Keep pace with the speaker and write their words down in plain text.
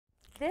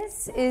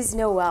This is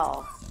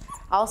Noelle,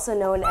 also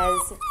known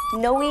as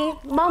Noe,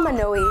 Mama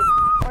Noe,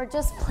 or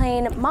just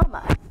plain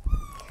Mama.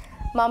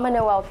 Mama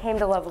Noelle came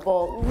to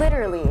Luvable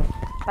literally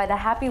by the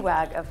happy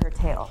wag of her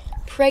tail.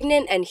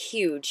 Pregnant and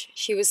huge,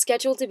 she was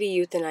scheduled to be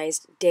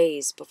euthanized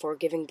days before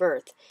giving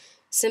birth,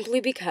 simply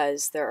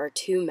because there are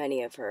too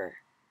many of her.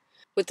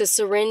 With the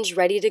syringe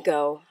ready to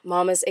go,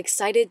 Mama's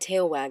excited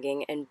tail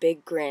wagging and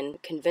big grin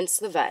convinced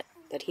the vet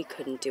that he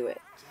couldn't do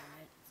it.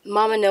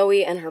 Mama Noe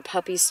and her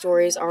puppy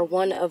stories are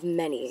one of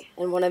many,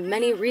 and one of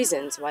many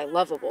reasons why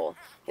Luvable,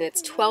 in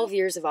its 12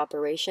 years of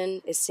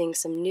operation, is seeing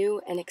some new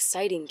and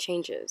exciting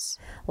changes.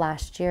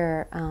 Last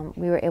year,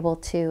 we were able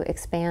to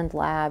expand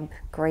lab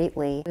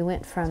greatly. We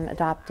went from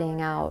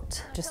adopting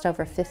out just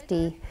over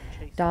 50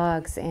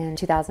 dogs in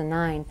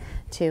 2009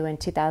 to in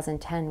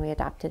 2010 we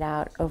adopted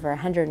out over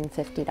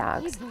 150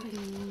 dogs.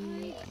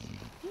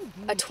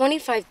 A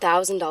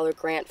 $25,000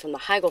 grant from the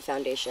Heigl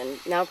Foundation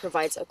now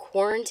provides a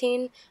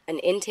quarantine, an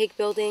intake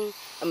building,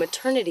 a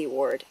maternity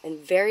ward, and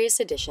various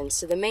additions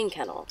to the main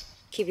kennel,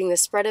 keeping the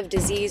spread of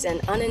disease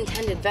and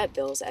unintended vet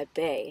bills at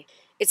bay.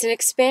 It's an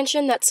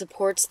expansion that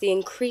supports the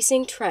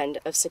increasing trend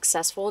of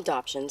successful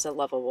adoptions at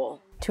Luvable.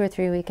 2 or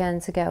 3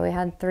 weekends ago, we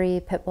had 3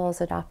 pit bulls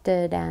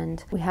adopted,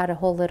 and we had a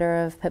whole litter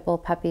of pit bull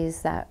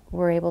puppies that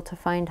were able to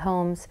find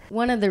homes.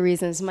 One of the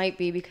reasons might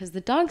be because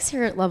the dogs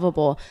here at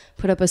Luvable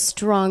put up a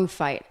strong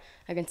fight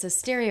against the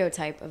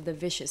stereotype of the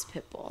vicious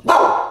pit bull.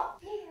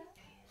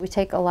 We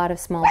take a lot of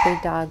small breed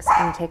dogs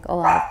and we take a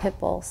lot of pit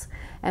bulls,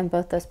 and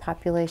both those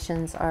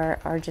populations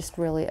are just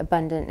really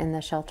abundant in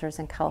the shelters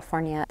in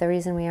California. The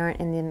reason we aren't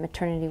in the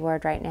maternity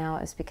ward right now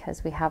is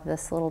because we have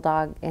this little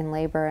dog in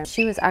labor.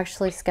 She was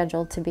actually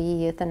scheduled to be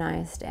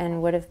euthanized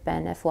and would have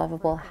been if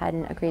Luvable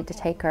hadn't agreed to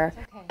take her.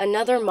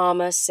 Another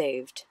mama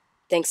saved,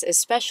 thanks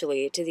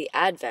especially to the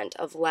advent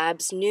of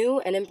Lab's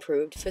new and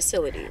improved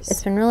facilities.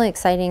 It's been really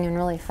exciting and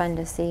really fun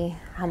to see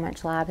how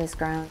much Lab has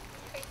grown.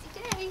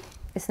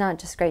 It's not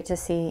just great to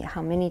see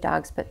how many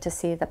dogs, but to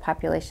see the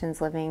populations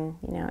living,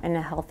 in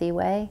a healthy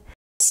way.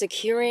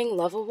 Securing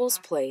Luvable's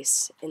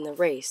place in the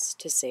race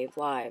to save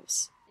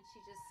lives. And she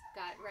just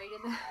got right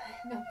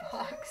in the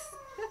box.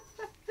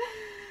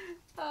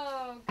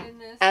 Oh,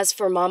 goodness. As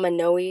for Mama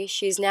Noe,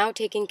 she's now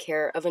taking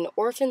care of an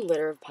orphan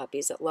litter of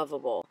puppies at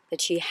Luvable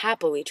that she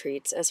happily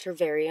treats as her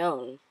very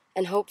own.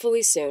 And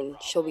hopefully soon,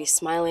 she'll be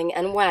smiling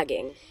and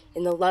wagging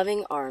in the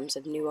loving arms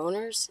of new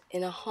owners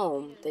in a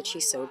home that she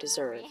so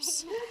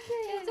deserves.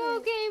 It's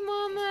okay,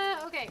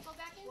 Mama. Okay, go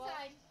back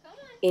inside. Come on.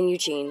 In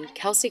Eugene,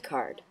 Kelsey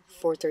Card,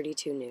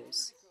 432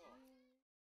 News.